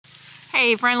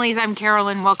Hey friendlies, I'm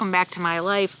Carolyn. Welcome back to my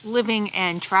life living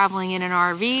and traveling in an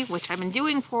RV, which I've been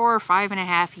doing for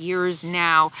 5.5 years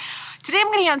now. Today I'm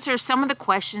going to answer some of the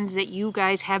questions that you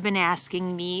guys have been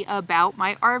asking me about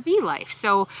my RV life.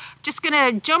 So just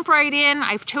going to jump right in.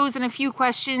 I've chosen a few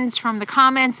questions from the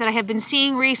comments that I have been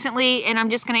seeing recently, and I'm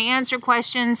just going to answer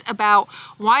questions about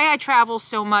why I travel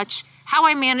so much, how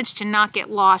I manage to not get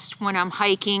lost when I'm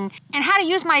hiking, and how to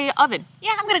use my oven.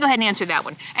 Yeah, I'm gonna go ahead and answer that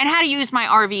one. And how to use my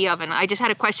RV oven. I just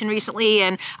had a question recently,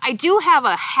 and I do have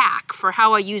a hack for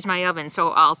how I use my oven, so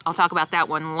I'll talk about that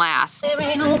one last. There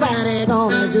ain't nobody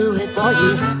gonna do it for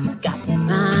you. Got to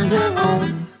find your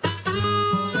own.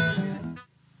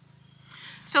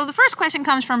 So the first question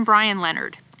comes from Brian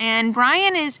Leonard, and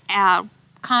Brian is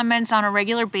comments on a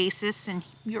regular basis, and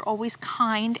you're always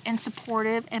kind and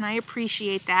supportive, and I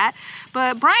appreciate that.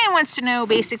 But Brian wants to know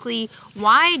basically,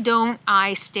 why don't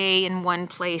I stay in one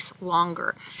place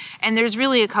longer? And there's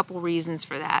really a couple reasons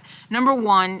for that. Number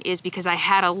one is because I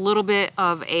had a little bit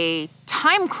of a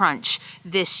time crunch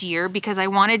this year because I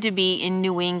wanted to be in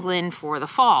New England for the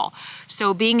fall.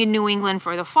 So being in New England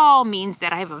for the fall means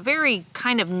that I have a very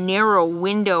kind of narrow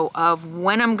window of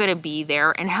when I'm going to be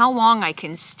there and how long I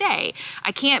can stay.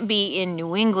 I can't be in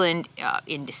New England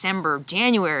in December,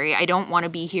 January. I don't want to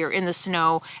be here in the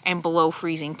snow and below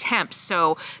freezing temps.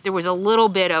 So there was a little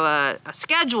bit of a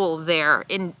schedule there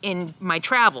in my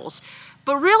travels.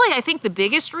 But really, I think the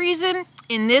biggest reason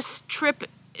in this trip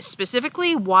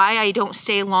specifically why I don't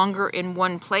stay longer in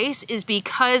one place is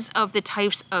because of the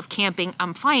types of camping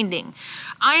I'm finding.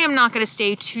 I am not going to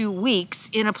stay 2 weeks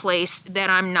in a place that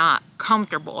I'm not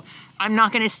comfortable. I'm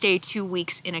not going to stay 2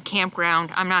 weeks in a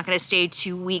campground. I'm not going to stay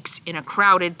 2 weeks in a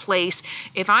crowded place.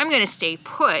 If I'm going to stay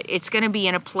put, it's going to be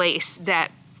in a place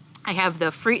that I have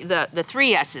the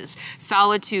three S's: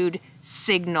 solitude,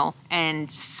 signal, and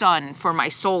sun for my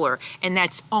solar, and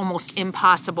that's almost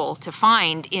impossible to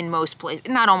find in most places.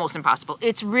 Not almost impossible,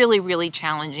 it's really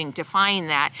challenging to find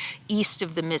that east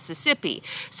of the Mississippi.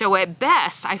 So at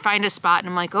best I find a spot and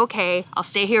I'm like, okay, I'll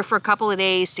stay here for a couple of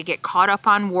days to get caught up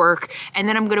on work, and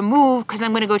then I'm gonna move because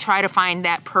I'm gonna go try to find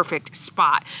that perfect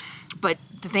spot. But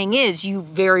the thing is, you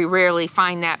very rarely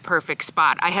find that perfect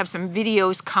spot. I have some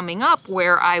videos coming up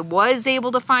where I was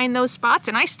able to find those spots,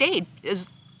 and I stayed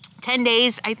 10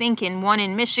 days, I think, in one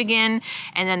in Michigan,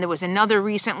 and then there was another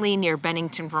recently near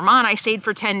Bennington, Vermont. I stayed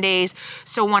for 10 days.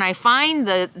 So when I find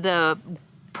the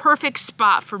perfect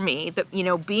spot for me,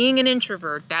 being an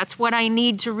introvert, that's what I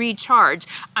need to recharge.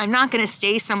 I'm not going to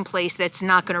stay someplace that's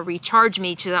not going to recharge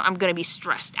me, because I'm going to be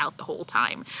stressed out the whole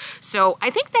time. So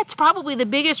I think that's probably the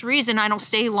biggest reason I don't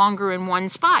stay longer in one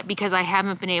spot, because I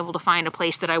haven't been able to find a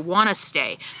place that I want to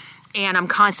stay. And I'm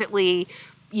constantly,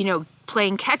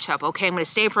 playing catch up. Okay, I'm going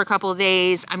to stay for a couple of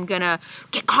days. I'm going to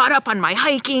get caught up on my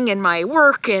hiking and my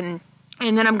work, and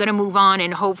then I'm going to move on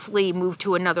and hopefully move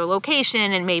to another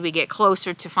location and maybe get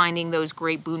closer to finding those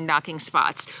great boondocking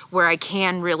spots where I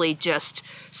can really just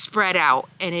spread out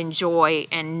and enjoy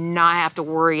and not have to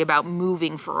worry about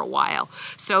moving for a while.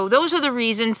 So those are the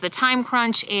reasons: the time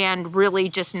crunch and really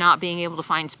just not being able to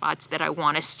find spots that I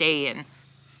want to stay in.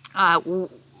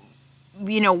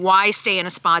 Why stay in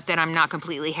a spot that I'm not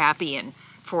completely happy in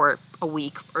for a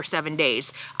week or 7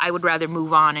 days? I would rather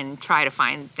move on and try to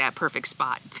find that perfect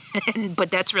spot.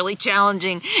 But that's really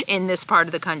challenging in this part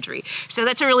of the country. So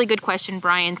that's a really good question,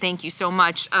 Brian. Thank you so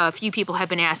much. A few people have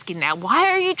been asking that. Why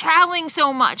are you traveling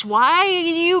so much? Why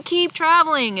do you keep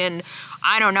traveling? And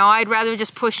I don't know. I'd rather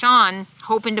just push on,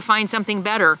 hoping to find something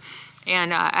better.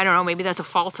 And I don't know, maybe that's a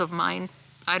fault of mine.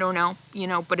 I don't know,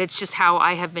 but it's just how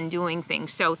I have been doing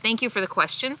things. So thank you for the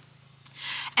question.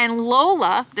 And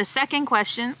Lola, the second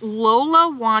question, Lola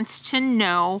wants to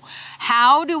know,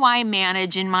 how do I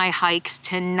manage in my hikes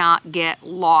to not get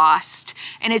lost?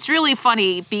 And it's really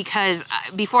funny because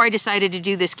before I decided to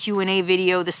do this Q&A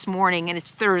video this morning, and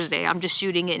it's Thursday, I'm just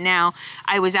shooting it now,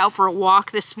 I was out for a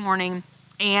walk this morning,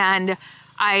 and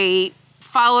I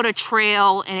followed a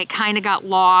trail and it kind of got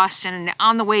lost, and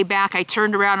on the way back I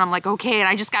turned around and I'm like, okay, and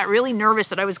I just got really nervous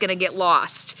that I was going to get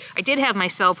lost. I did have my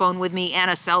cell phone with me and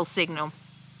a cell signal,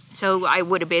 so I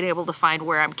would have been able to find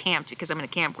where I'm camped because I'm in a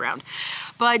campground.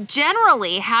 But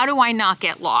generally, how do I not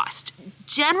get lost?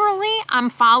 Generally, I'm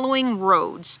following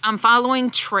roads, I'm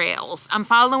following trails, I'm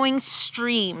following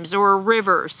streams or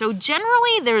rivers. So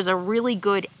generally, there's a really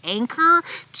good anchor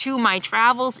to my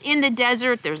travels. In the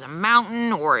desert, there's a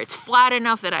mountain, or it's flat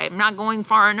enough that I'm not going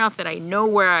far enough that I know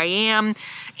where I am.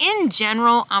 In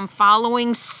general, I'm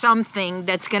following something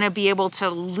that's gonna be able to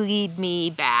lead me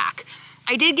back.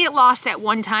 I did get lost that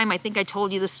one time. I think I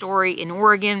told you the story in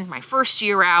Oregon, my first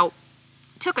year out.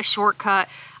 Took a shortcut.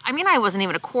 I mean, I wasn't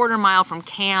even a quarter mile from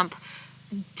camp.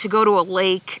 to go to a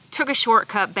lake, took a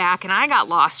shortcut back, and I got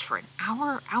lost for an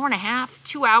hour, hour and a half,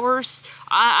 2 hours.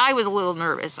 I was a little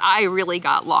nervous. I really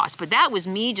got lost, but that was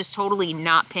me just totally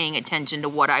not paying attention to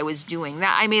what I was doing.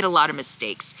 That I made a lot of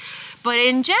mistakes. But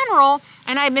in general,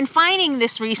 and I've been finding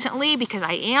this recently because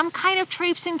I am kind of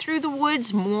traipsing through the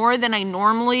woods more than I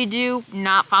normally do,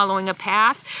 not following a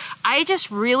path. I just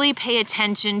really pay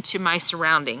attention to my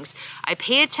surroundings. I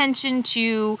pay attention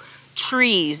to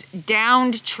trees,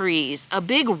 downed trees, a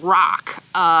big rock,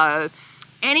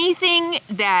 anything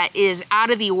that is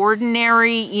out of the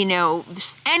ordinary, you know,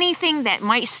 anything that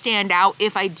might stand out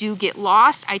if I do get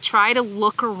lost. I try to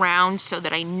look around so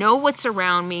that I know what's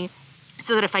around me,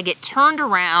 so that if I get turned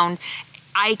around,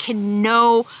 I can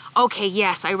know, okay,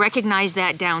 yes, I recognize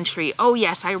that down tree. Oh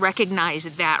yes, I recognize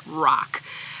that rock.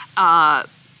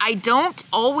 I don't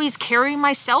always carry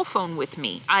my cell phone with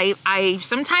me. I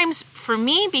sometimes, for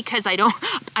me, because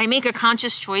I make a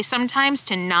conscious choice sometimes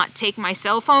to not take my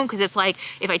cell phone, because it's like,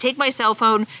 if I take my cell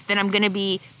phone, then I'm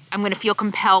gonna feel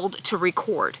compelled to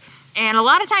record. And a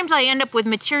lot of times I end up with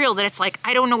material that it's like,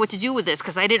 I don't know what to do with this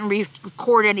because I didn't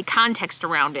record any context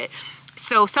around it.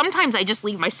 So sometimes I just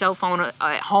leave my cell phone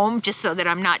at home just so that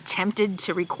I'm not tempted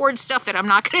to record stuff that I'm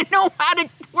not gonna know how to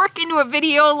work into a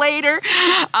video later.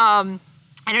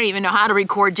 I don't even know how to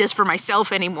record just for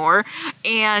myself anymore.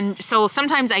 And so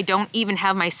sometimes I don't even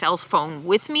have my cell phone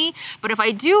with me. But if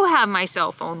I do have my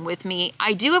cell phone with me,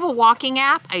 I do have a walking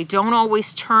app. I don't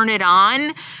always turn it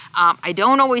on. I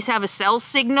don't always have a cell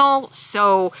signal.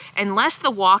 So unless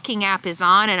the walking app is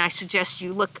on, and I suggest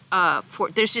you look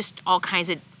there's just all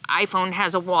kinds of, iPhone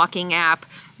has a walking app.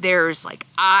 There's like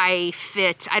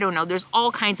iFit, I don't know, there's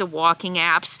all kinds of walking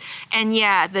apps. And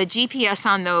yeah, the GPS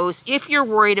on those, if you're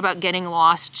worried about getting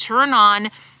lost, turn on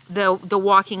the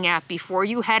walking app before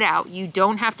you head out. You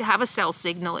don't have to have a cell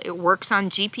signal. It works on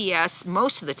GPS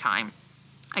most of the time,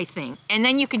 I think. And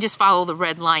then you can just follow the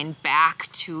red line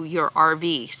back to your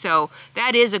RV. So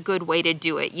that is a good way to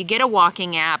do it. You get a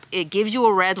walking app, it gives you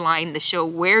a red line to show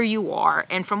where you are.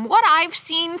 And from what I've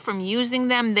seen from using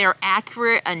them, they're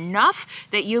accurate enough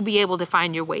that you'll be able to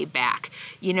find your way back.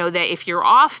 You know that if you're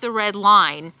off the red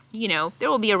line, you know, there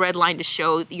will be a red line to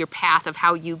show your path of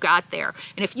how you got there.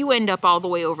 And if you end up all the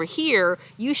way over here,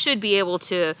 you should be able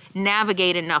to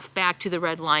navigate enough back to the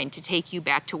red line to take you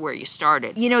back to where you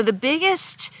started. You know, the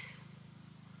biggest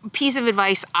piece of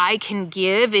advice I can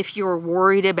give if you're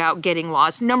worried about getting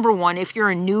lost, number one, if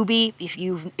you're a newbie,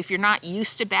 if you're not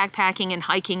used to backpacking and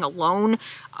hiking alone,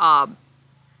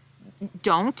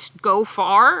 don't go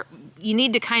far. You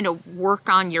need to kind of work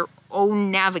on your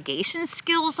own navigation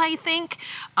skills, I think.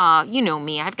 You know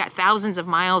me, I've got thousands of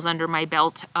miles under my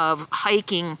belt of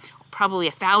hiking, probably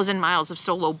 1,000 miles of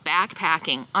solo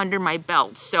backpacking under my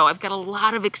belt. So I've got a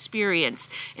lot of experience.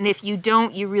 And if you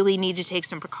don't, you really need to take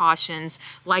some precautions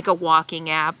like a walking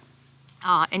app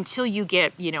until you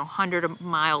get, you know, 100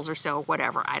 miles or so,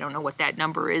 whatever. I don't know what that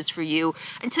number is for you,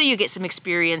 until you get some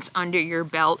experience under your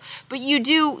belt. But you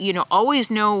do, you know,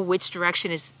 always know which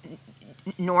direction is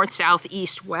north, south,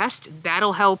 east, west.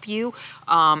 That'll help you.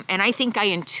 And I think I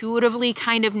intuitively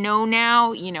kind of know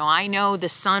now, you know, I know the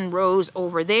sun rose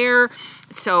over there.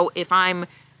 So if I'm,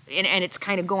 and it's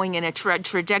kind of going in a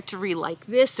trajectory like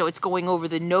this, so it's going over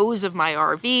the nose of my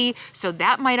RV. So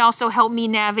that might also help me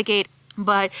navigate.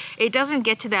 But it doesn't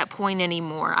get to that point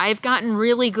anymore. I've gotten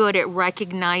really good at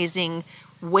recognizing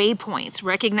waypoints,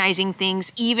 recognizing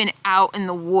things even out in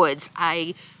the woods.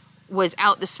 I was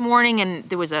out this morning and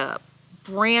there was a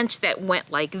branch that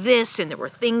went like this and there were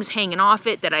things hanging off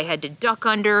it that I had to duck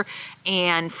under,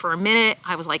 and for a minute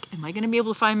I was like, am I gonna be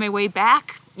able to find my way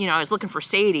back? You know, I was looking for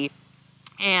Sadie,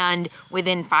 and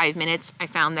within 5 minutes I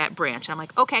found that branch. I'm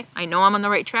like, okay, I know I'm on the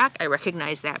right track. I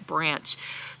recognize that branch.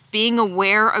 Being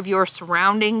aware of your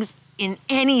surroundings in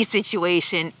any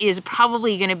situation is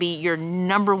probably going to be your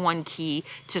number one key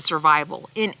to survival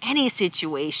in any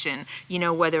situation, you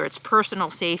know, whether it's personal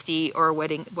safety or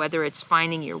whether it's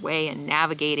finding your way and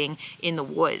navigating in the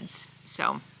woods.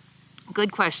 So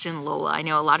good question, Lola. I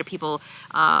know a lot of people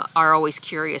are always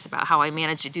curious about how I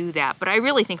manage to do that, but I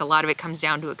really think a lot of it comes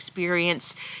down to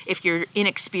experience. If you're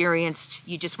inexperienced,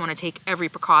 you just want to take every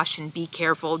precaution, be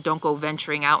careful, don't go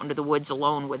venturing out into the woods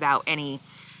alone without any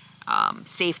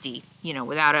safety, you know,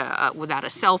 without a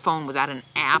cell phone, without an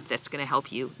app that's going to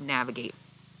help you navigate.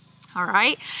 All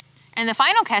right. And the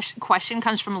final question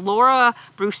comes from Laura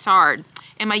Broussard.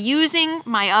 Am I using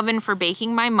my oven for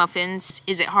baking my muffins?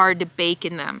 Is it hard to bake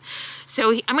in them?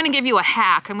 So I'm going to give you a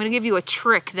hack. I'm going to give you a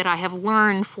trick that I have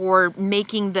learned for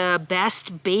making the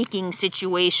best baking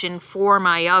situation for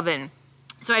my oven.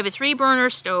 So I have a 3-burner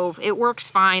stove. It works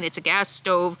fine. It's a gas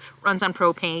stove, runs on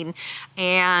propane,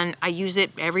 and I use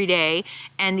it every day.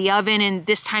 And the oven, in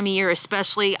this time of year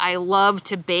especially, I love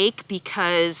to bake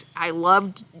because I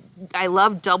love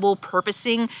double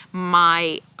purposing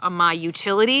my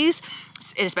utilities,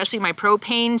 especially my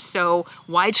propane. So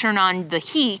why turn on the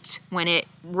heat when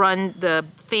the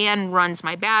fan runs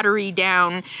my battery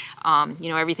down? You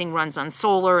know, everything runs on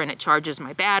solar and it charges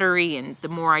my battery, and the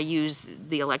more I use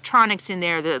the electronics in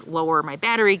there, the lower my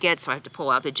battery gets, so I have to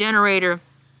pull out the generator.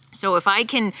 So if I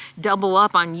can double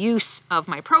up on use of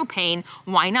my propane,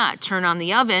 why not turn on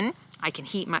the oven? I can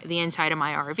heat the inside of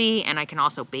my RV, and I can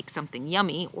also bake something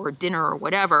yummy or dinner or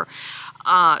whatever.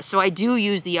 So I do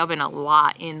use the oven a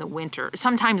lot in the winter.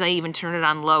 Sometimes I even turn it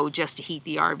on low just to heat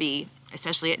the RV,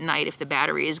 especially at night if the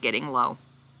battery is getting low.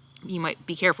 You might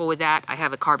be careful with that. I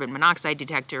have a carbon monoxide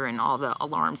detector and all the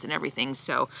alarms and everything,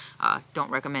 so don't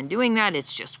recommend doing that.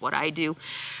 It's just what I do.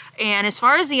 And as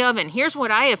far as the oven, here's what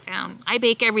I have found. I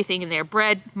bake everything in there: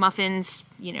 bread, muffins,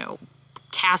 you know,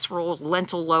 casseroles,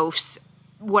 lentil loaves.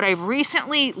 What I've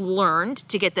recently learned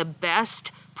to get the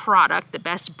best product, the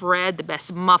best bread, the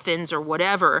best muffins or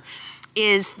whatever,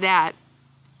 is that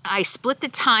I split the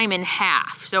time in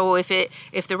half. So if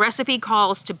the recipe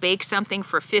calls to bake something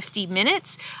for 50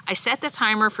 minutes, I set the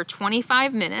timer for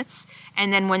 25 minutes,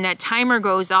 and then when that timer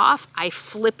goes off, I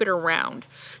flip it around.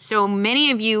 So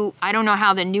many of you, I don't know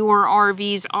how the newer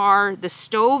RVs are, the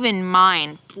stove in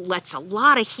mine lets a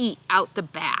lot of heat out the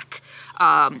back.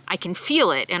 I can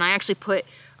feel it, and I actually put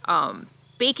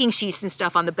baking sheets and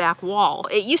stuff on the back wall.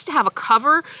 It used to have a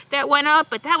cover that went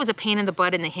up, but that was a pain in the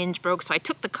butt and the hinge broke, so I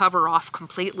took the cover off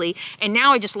completely, and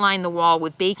now I just line the wall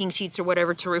with baking sheets or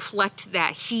whatever to reflect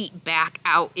that heat back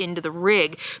out into the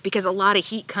rig, because a lot of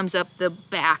heat comes up the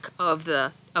back of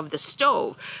the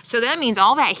stove. So that means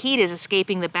all that heat is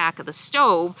escaping the back of the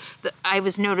stove. I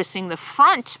was noticing the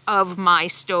front of my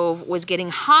stove was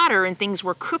getting hotter and things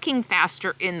were cooking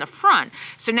faster in the front.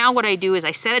 So now what I do is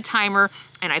I set a timer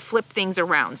and I flip things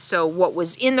around. So what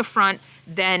was in the front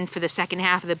then for the second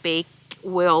half of the bake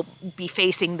will be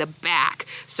facing the back.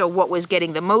 So what was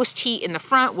getting the most heat in the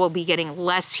front will be getting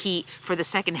less heat for the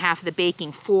second half of the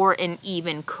baking for an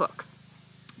even cook.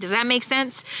 Does that make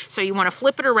sense? So you want to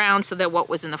flip it around so that what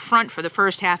was in the front for the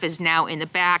first half is now in the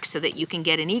back, so that you can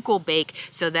get an equal bake,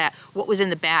 so that what was in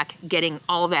the back getting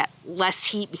all that less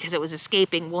heat because it was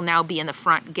escaping will now be in the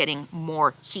front getting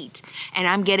more heat. And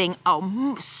I'm getting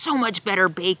so much better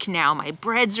bake now. My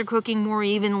breads are cooking more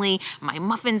evenly, my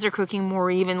muffins are cooking more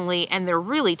evenly, and they're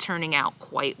really turning out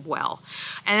quite well.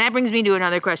 And that brings me to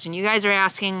another question. You guys are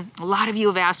asking, a lot of you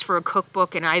have asked for a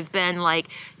cookbook, and I've been like,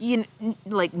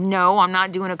 no, I'm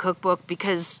not doing a cookbook,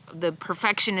 because the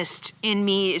perfectionist in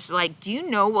me is like, do you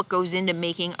know what goes into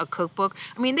making a cookbook?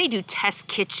 I mean, they do test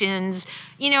kitchens,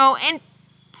 you know,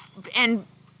 and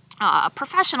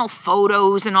professional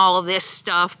photos and all of this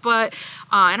stuff, but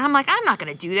and I'm like, I'm not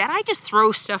gonna do that. I just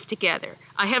throw stuff together.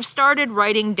 I have started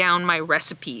writing down my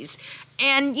recipes,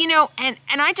 and you know, and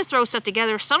I just throw stuff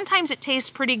together. Sometimes it tastes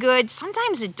pretty good,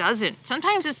 sometimes it doesn't.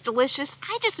 Sometimes it's delicious.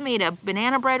 I just made a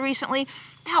banana bread recently.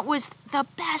 That was the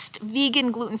best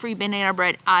vegan gluten-free banana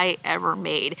bread I ever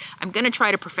made. I'm gonna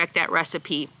try to perfect that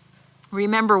recipe,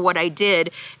 remember what I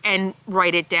did, and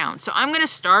write it down. So I'm gonna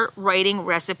start writing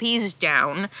recipes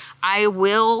down. I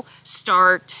will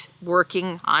start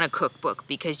working on a cookbook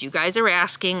because you guys are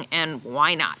asking, and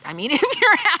why not? I mean, if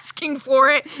you're asking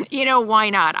for it, you know, why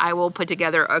not? I will put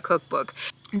together a cookbook.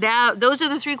 Those are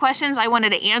the 3 questions I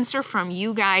wanted to answer from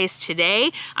you guys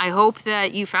today. I hope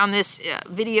that you found this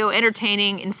video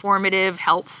entertaining, informative,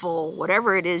 helpful,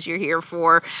 whatever it is you're here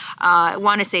for. I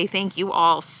want to say thank you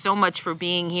all so much for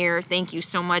being here. Thank you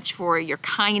so much for your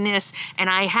kindness. And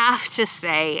I have to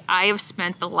say, I have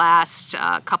spent the last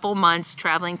couple months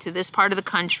traveling to this part of the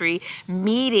country,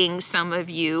 meeting some of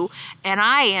you, and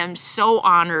I am so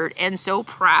honored and so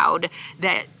proud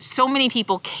that so many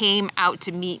people came out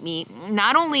to meet me,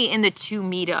 not only in the 2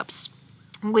 meetups,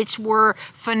 which were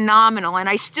phenomenal. And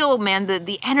I still, man,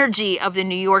 the energy of the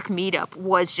New York meetup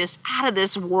was just out of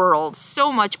this world.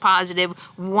 So much positive,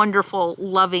 wonderful,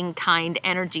 loving, kind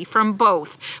energy from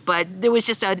both. But there was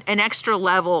just an extra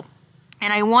level.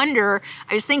 And I wonder,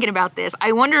 I was thinking about this,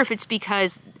 I wonder if it's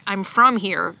because I'm from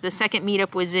here. The second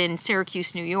meetup was in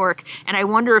Syracuse, New York. And I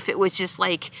wonder if it was just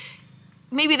like,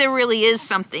 maybe there really is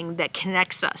something that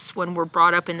connects us when we're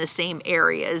brought up in the same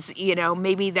areas. You know,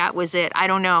 maybe that was it. I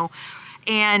don't know.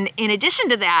 And in addition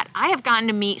to that, I have gotten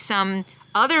to meet some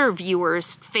other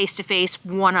viewers face-to-face,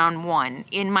 one-on-one.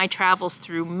 In my travels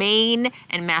through Maine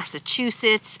and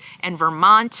Massachusetts and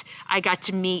Vermont, I got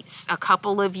to meet a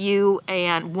couple of you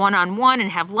and one-on-one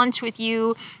and have lunch with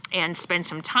you and spend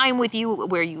some time with you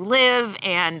where you live.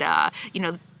 And you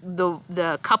know,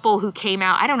 the couple who came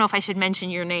out, I don't know if I should mention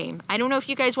your name. I don't know if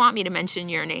you guys want me to mention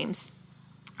your names.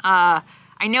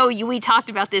 I know we talked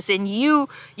about this and you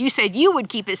said you would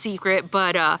keep it secret,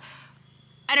 but I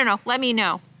don't know, let me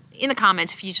know. In the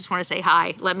comments, if you just want to say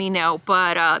hi, let me know.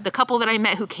 But the couple that I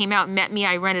met who came out and met me,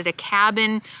 I rented a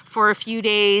cabin for a few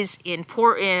days in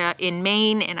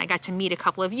Maine, and I got to meet a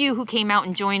couple of you who came out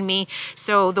and joined me.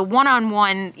 So the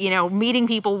one-on-one, you know, meeting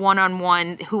people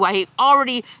one-on-one who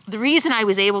the reason I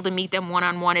was able to meet them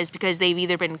one-on-one is because they've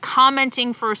either been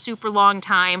commenting for a super long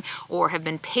time or have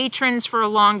been patrons for a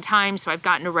long time. So I've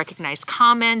gotten to recognize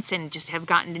comments and just have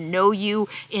gotten to know you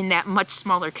in that much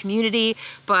smaller community.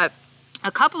 But a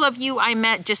couple of you I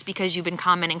met just because you've been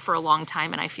commenting for a long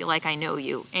time and I feel like I know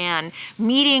you. And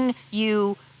meeting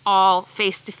you all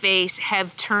face to face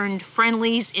have turned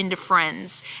friendlies into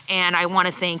friends. And I want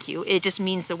to thank you. It just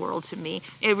means the world to me.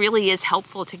 It really is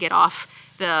helpful to get off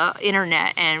the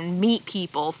internet and meet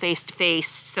people face to face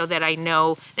so that I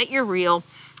know that you're real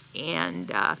and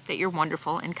that you're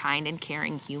wonderful and kind and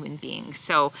caring human beings.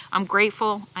 So I'm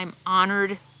grateful. I'm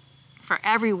honored for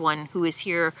everyone who is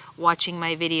here watching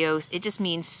my videos. It just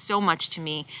means so much to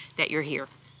me that you're here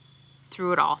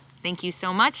through it all. Thank you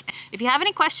so much. If you have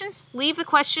any questions, leave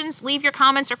your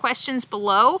comments or questions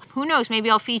below. Who knows, maybe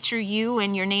I'll feature you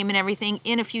and your name and everything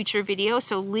in a future video,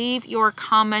 so leave your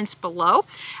comments below.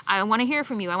 I want to hear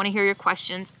from you. I want to hear your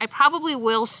questions. I probably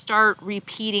will start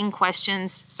repeating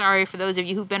questions. Sorry for those of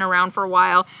you who've been around for a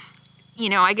while. You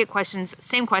know, I get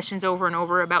same questions over and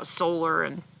over about solar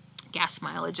and gas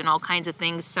mileage and all kinds of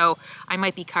things. So I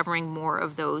might be covering more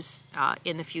of those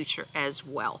in the future as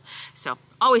well. So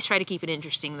always try to keep it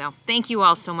interesting though. Thank you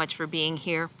all so much for being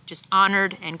here. Just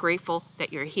honored and grateful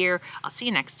that you're here. I'll see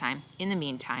you next time. In the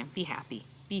meantime, be happy,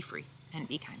 be free, and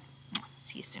be kind.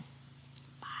 See you soon.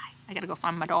 Bye. I gotta go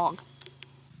find my dog.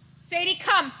 Sadie,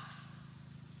 come.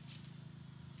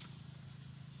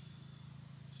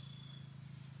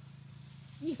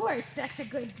 You are such a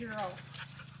good girl.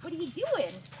 What are you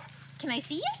doing? Can I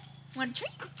see you? Want a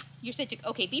treat? You're such a...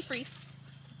 Okay, be free.